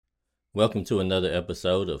Welcome to another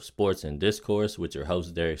episode of Sports and Discourse with your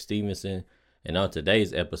host, Derek Stevenson. And on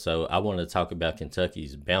today's episode, I want to talk about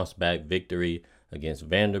Kentucky's bounce back victory against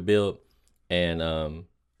Vanderbilt. And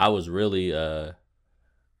I was really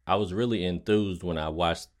enthused when I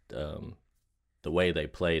watched the way they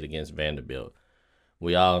played against Vanderbilt.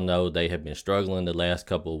 We all know they have been struggling the last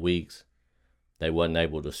couple of weeks. They wasn't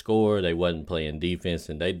able to score. They wasn't playing defense,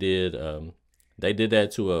 and they did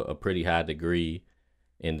that to a pretty high degree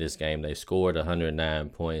in this game. They scored 109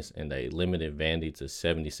 points, and they limited Vandy to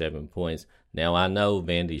 77 points. Now, I know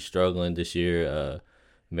Vandy's struggling this year.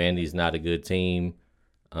 Vandy's not a good team.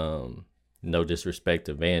 No disrespect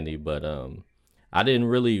to Vandy, but I don't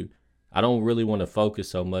really want to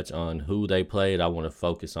focus so much on who they played. I want to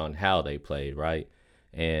focus on how they played, right?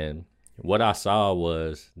 And what I saw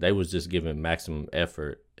was they was just giving maximum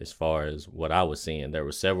effort as far as what I was seeing. There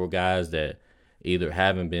were several guys that either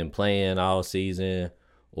haven't been playing all season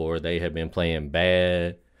or they have been playing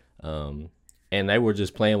bad. And they were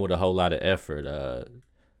just playing with a whole lot of effort.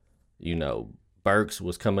 Burks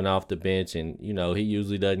was coming off the bench, and, he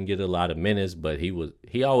usually doesn't get a lot of minutes, but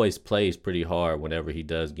he always plays pretty hard whenever he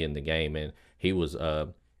does get in the game. And he was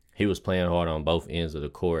playing hard on both ends of the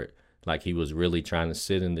court. Like, he was really trying to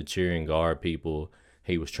sit in the chair and guard people.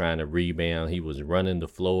 He was trying to rebound. He was running the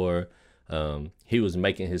floor. He was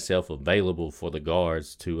making himself available for the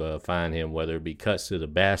guards to find him, whether it be cuts to the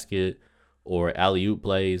basket or alley-oop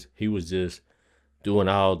plays. He was just doing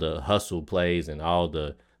all the hustle plays and all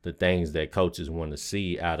the things that coaches want to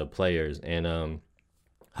see out of players. And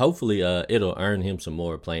hopefully it'll earn him some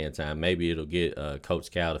more playing time. Maybe it'll get Coach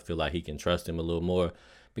Cal to feel like he can trust him a little more,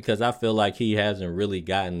 because I feel like he hasn't really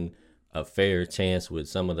gotten a fair chance with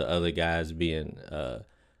some of the other guys being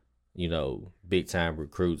big time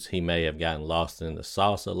recruits. He may have gotten lost in the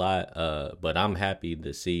sauce a lot, but I'm happy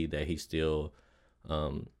to see that he still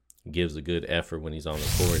gives a good effort when he's on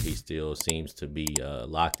the court. He still seems to be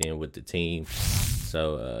locked in with the team.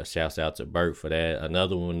 So shouts out to Burt for that.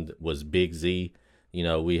 Another one was Big Z.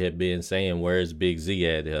 We had been saying, where's Big Z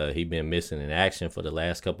at? He been missing in action for the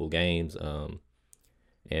last couple games.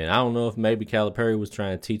 And I don't know if maybe Calipari was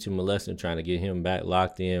trying to teach him a lesson, trying to get him back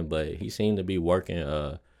locked in, but he seemed to be working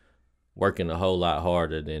a whole lot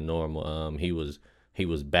harder than normal. He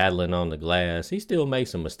was battling on the glass. He still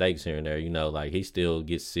makes some mistakes here and there, like he still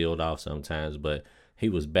gets sealed off sometimes, but he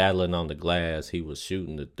was battling on the glass. He was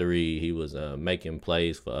shooting the three. He was making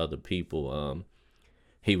plays for other people.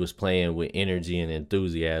 He was playing with energy and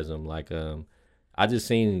enthusiasm. Like, I just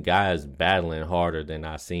seen guys battling harder than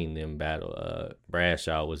I seen them battle.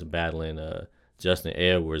 Bradshaw was battling. Justin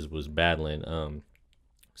Edwards was battling.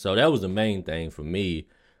 So that was the main thing for me,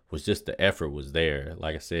 was just the effort was there.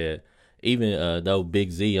 Like I said, even though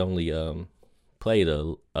Big Z only played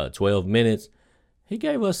 12 minutes, he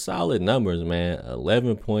gave us solid numbers, man.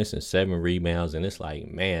 11 points and 7 rebounds, and it's like,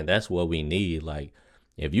 man, that's what we need. Like,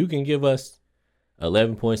 if you can give us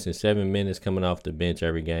 11 points in 7 minutes coming off the bench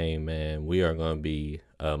every game, man, we are going to be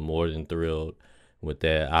more than thrilled with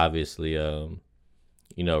that. Obviously,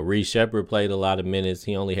 Reed Shepard played a lot of minutes.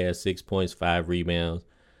 He only had 6 points, 5 rebounds,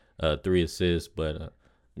 3 assists, but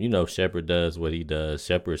Shepard does what he does.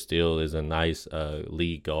 Shepard still is a nice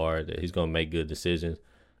lead guard. He's going to make good decisions,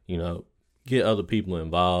 get other people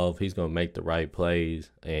involved. He's going to make the right plays,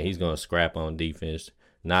 and he's going to scrap on defense.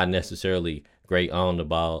 Not necessarily great on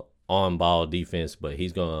ball defense, but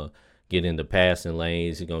he's going to get in the passing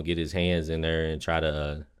lanes. He's going to get his hands in there and try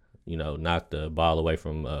to, knock the ball away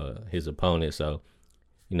from his opponent. So,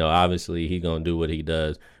 obviously he's going to do what he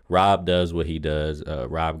does. Rob does what he does.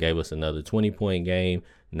 Rob gave us another 20-point game,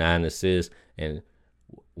 9 assists. And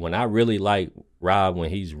when I really like Rob, when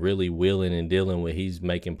he's really wheeling and dealing, when he's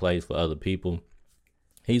making plays for other people,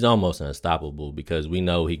 he's almost unstoppable, because we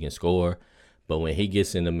know he can score. But when he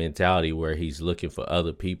gets in the mentality where he's looking for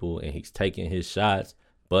other people and he's taking his shots,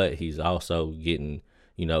 but he's also getting,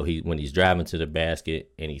 when he's driving to the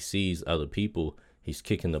basket and he sees other people, he's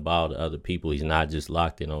kicking the ball to other people. He's not just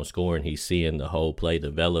locked in on scoring. He's seeing the whole play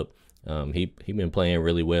develop. He been playing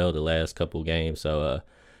really well the last couple games. So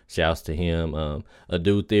shouts to him.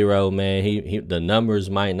 Adu Thero, man, he the numbers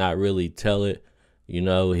might not really tell it. He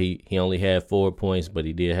only had 4 points, but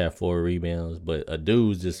he did have 4 rebounds. But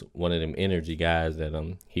Adu's just one of them energy guys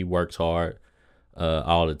that he works hard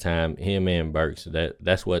all the time. Him and Burks,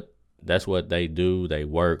 that's what they do. They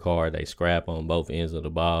work hard. They scrap on both ends of the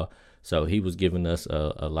ball. So he was giving us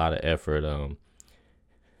a lot of effort.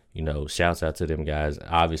 Shouts out to them guys.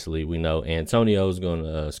 Obviously, we know Antonio's going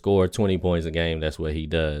to score 20 points a game. That's what he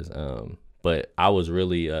does. But I was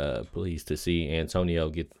really pleased to see Antonio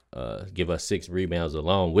give us 6 rebounds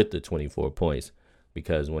along with the 24 points.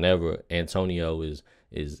 because whenever Antonio is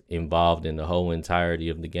involved in the whole entirety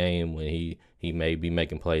of the game, when he may be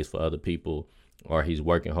making plays for other people, or he's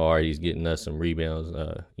working hard, he's getting us some rebounds,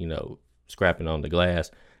 scrapping on the glass,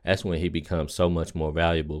 that's when he becomes so much more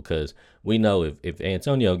valuable, because we know if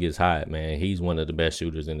Antonio gets hot, man, he's one of the best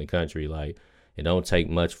shooters in the country. Like, it don't take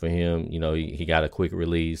much for him. He got a quick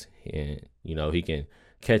release, and, he can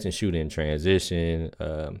catch and shoot in transition.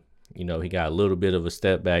 He got a little bit of a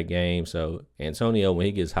step back game. So Antonio, when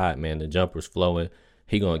he gets hot, man, the jumper's flowing.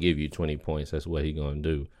 He going to give you 20 points. That's what he going to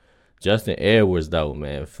do. Justin Edwards, though,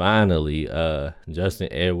 man, finally, Justin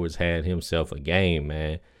Edwards had himself a game,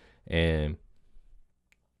 man. And,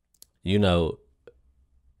 we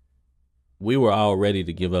were all ready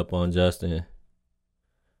to give up on Justin.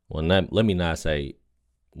 Well, let me not say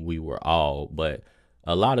we were all, but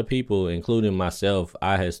a lot of people, including myself,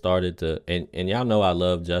 I had started to, and y'all know I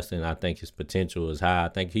love Justin. I think his potential is high. I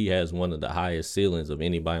think he has one of the highest ceilings of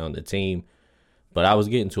anybody on the team. But I was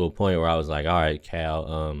getting to a point where I was like, all right,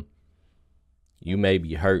 Cal, you may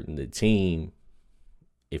be hurting the team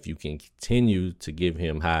if you can continue to give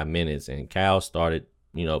him high minutes. And Cal started,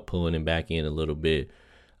 pulling him back in a little bit.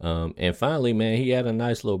 And finally, man, he had a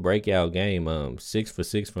nice little breakout game. 6 for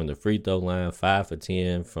 6 from the free throw line, 5 for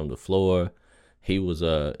 10 from the floor. He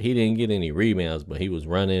didn't get any rebounds, but he was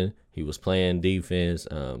running. He was playing defense.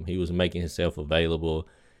 He was making himself available,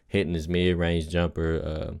 hitting his mid-range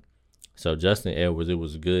jumper. So Justin Edwards, it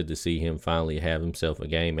was good to see him finally have himself a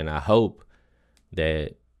game. And I hope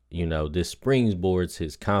that, this springboards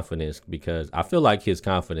his confidence, because I feel like his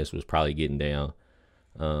confidence was probably getting down.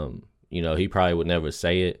 He probably would never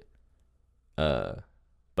say it.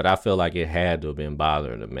 But I feel like it had to have been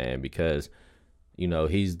bothering him, man, because,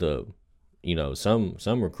 he's the,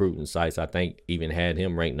 some recruiting sites, I think, even had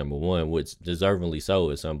him ranked number 1, which deservingly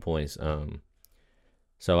so at some points.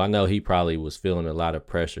 So I know he probably was feeling a lot of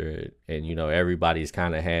pressure, and, everybody's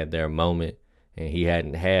kind of had their moment, and he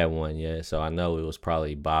hadn't had one yet. So I know it was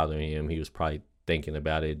probably bothering him. He was probably thinking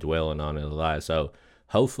about it, dwelling on it a lot. So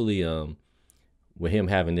hopefully, with him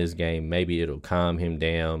having this game, maybe it'll calm him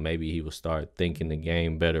down. Maybe he will start thinking the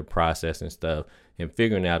game better, processing stuff, and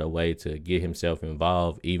figuring out a way to get himself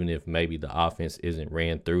involved, even if maybe the offense isn't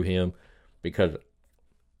ran through him. Because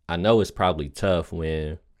I know it's probably tough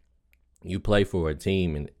when you play for a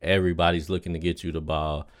team and everybody's looking to get you the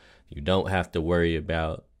ball. You don't have to worry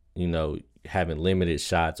about, having limited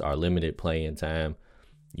shots or limited playing time.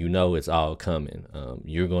 It's all coming.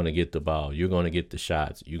 You're going to get the ball. You're going to get the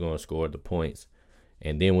shots. You're going to score the points.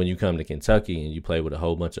 And then when you come to Kentucky and you play with a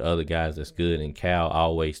whole bunch of other guys that's good, and Cal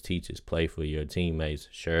always teaches play for your teammates,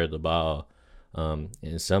 share the ball.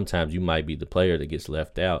 And sometimes you might be the player that gets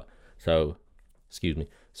left out. So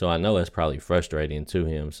I know that's probably frustrating to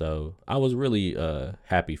him. So I was really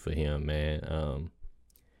happy for him, man.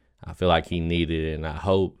 I feel like he needed it, and I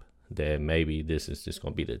hope that maybe this is just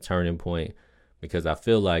going to be the turning point, because I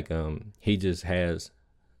feel like he just has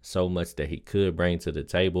so much that he could bring to the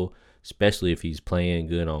table, especially if he's playing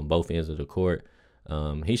good on both ends of the court.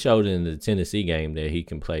 He showed in the Tennessee game that he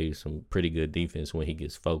can play some pretty good defense when he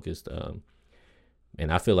gets focused.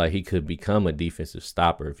 And I feel like he could become a defensive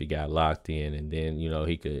stopper if he got locked in. And then,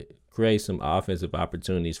 he could create some offensive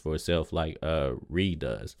opportunities for himself like Reed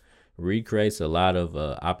does. Reed creates a lot of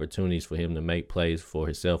opportunities for him to make plays for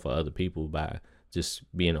himself or other people by just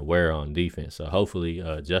being aware on defense. So hopefully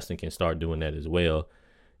Justin can start doing that as well,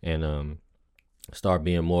 and start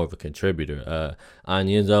being more of a contributor.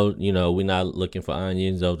 Onyenso, we're not looking for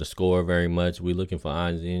Onyenso to score very much. We're looking for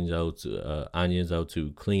Onyenso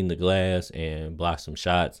to clean the glass and block some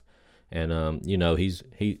shots. And he's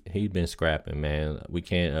been scrapping, man. We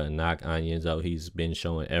can't knock Onyenso. He's been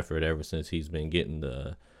showing effort ever since he's been getting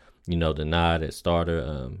the nod at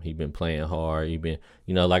starter. He's been playing hard. He been,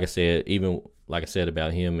 like I said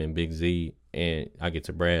about him and Big Z, and I get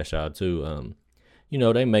to Bradshaw too.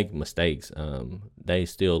 They make mistakes. They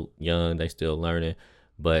still young, they still learning,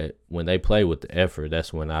 but when they play with the effort,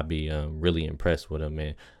 that's when I be really impressed with them,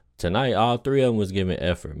 man. Tonight, all three of them was giving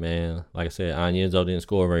effort, man. Like I said, Onyenso didn't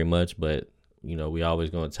score very much, but we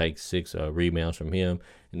always going to take 6 rebounds from him.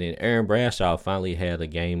 And then Aaron Bradshaw finally had a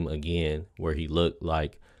game again where he looked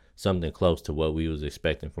like something close to what we was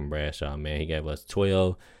expecting from Bradshaw, man. He gave us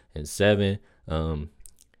 12 and 7.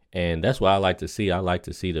 And that's what I like to see. I like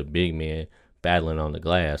to see the big man battling on the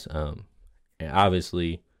glass. And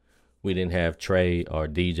obviously we didn't have Trey or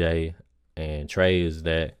DJ, and Trey is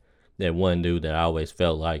that one dude that I always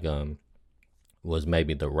felt like was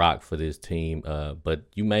maybe the rock for this team. But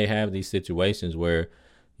you may have these situations where,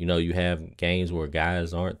 you have games where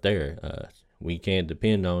guys aren't there. We can't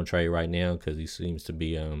depend on Trey right now because he seems to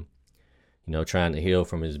be, trying to heal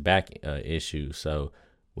from his back issue. So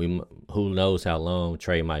who knows how long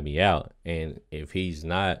Trey might be out. And if he's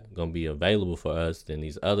not going to be available for us, then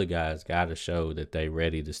these other guys got to show that they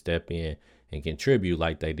ready to step in and contribute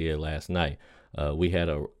like they did last night. We had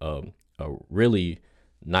a really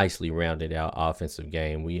nicely rounded out offensive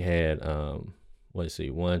game. We had, let's see,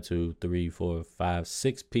 1, 2, 3, 4, 5,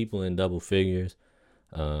 6 people in double figures.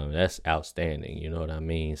 That's outstanding. You know what I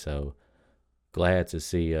mean? So glad to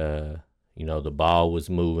see, the ball was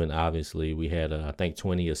moving. Obviously, we had, I think,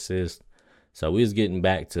 20 assists. So we was getting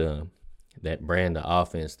back to that brand of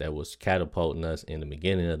offense that was catapulting us in the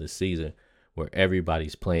beginning of the season, where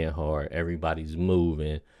everybody's playing hard, everybody's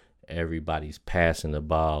moving, everybody's passing the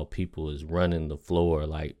ball, people is running the floor.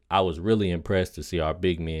 Like, I was really impressed to see our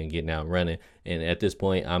big men getting out and running. And at this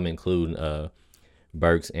point, I'm including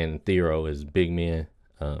Burks and Thero as big men.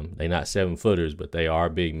 They're not 7-footers, but they are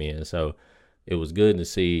big men. So it was good to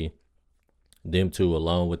see them two,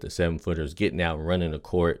 along with the 7-footers, getting out and running the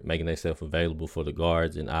court, making themselves available for the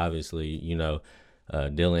guards. And obviously,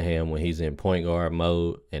 Dillingham, when he's in point guard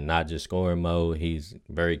mode and not just scoring mode, he's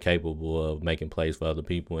very capable of making plays for other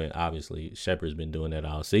people. And obviously, Shepard's been doing that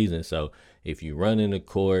all season. So if you run in the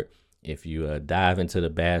court, if you dive into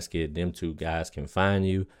the basket, them two guys can find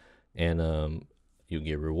you, and you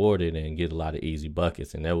get rewarded and get a lot of easy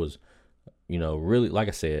buckets. And that was, really, like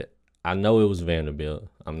I said, I know it was Vanderbilt.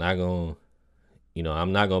 I'm not gonna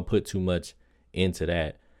put too much into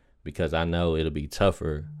that, because I know it'll be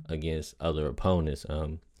tougher against other opponents.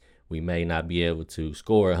 We may not be able to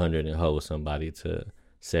score 100 and hold somebody to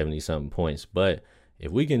 70-something points, but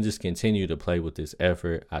if we can just continue to play with this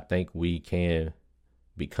effort, I think we can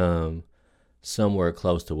become somewhere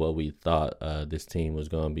close to what we thought this team was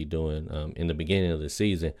going to be doing in the beginning of the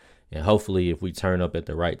season. And hopefully, if we turn up at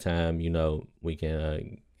the right time, we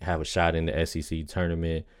can have a shot in the SEC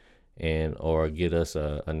tournament or get us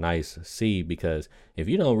a nice seed. Because if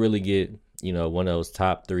you don't really get, one of those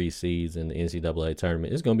top 3 seeds in the NCAA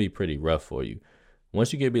tournament, it's going to be pretty rough for you.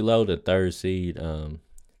 Once you get below the 3rd seed,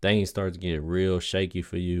 things start to get real shaky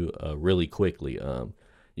for you really quickly.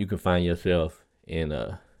 You can find yourself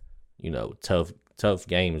in tough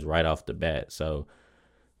games right off the bat. So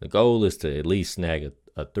the goal is to at least snag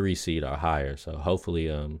a 3 seed or higher. So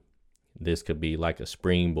hopefully this could be like a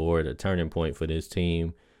springboard, a turning point for this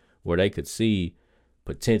team, where they could see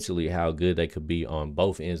potentially how good they could be on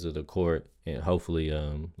both ends of the court. And hopefully,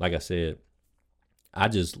 like I said, I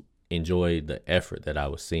just enjoyed the effort that I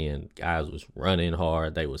was seeing. Guys was running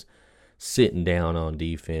hard. They was sitting down on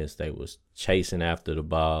defense. They was chasing after the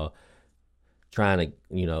ball, trying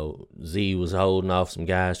to, Z was holding off some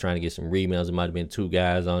guys, trying to get some rebounds. It might have been 2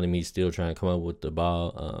 guys on him. He's still trying to come up with the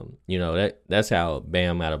ball. That's how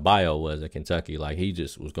Bam Adebayo was at Kentucky. Like, he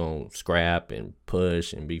just was going to scrap and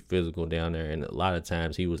push and be physical down there. And a lot of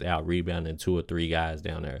times he was out rebounding 2 or 3 guys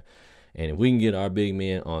down there. And if we can get our big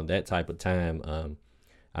men on that type of time,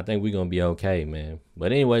 I think we're going to be okay, man.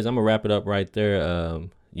 But anyways, I'm going to wrap it up right there.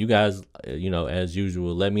 You guys, as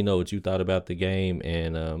usual, let me know what you thought about the game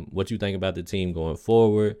and what you think about the team going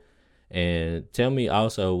forward. And tell me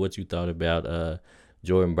also what you thought about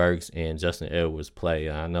Jordan Burks and Justin Edwards' play.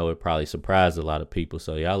 I know it probably surprised a lot of people.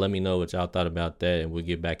 So y'all let me know what y'all thought about that, and we'll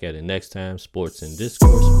get back at it next time. Sports and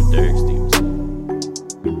Discourse with Derek Stevenson.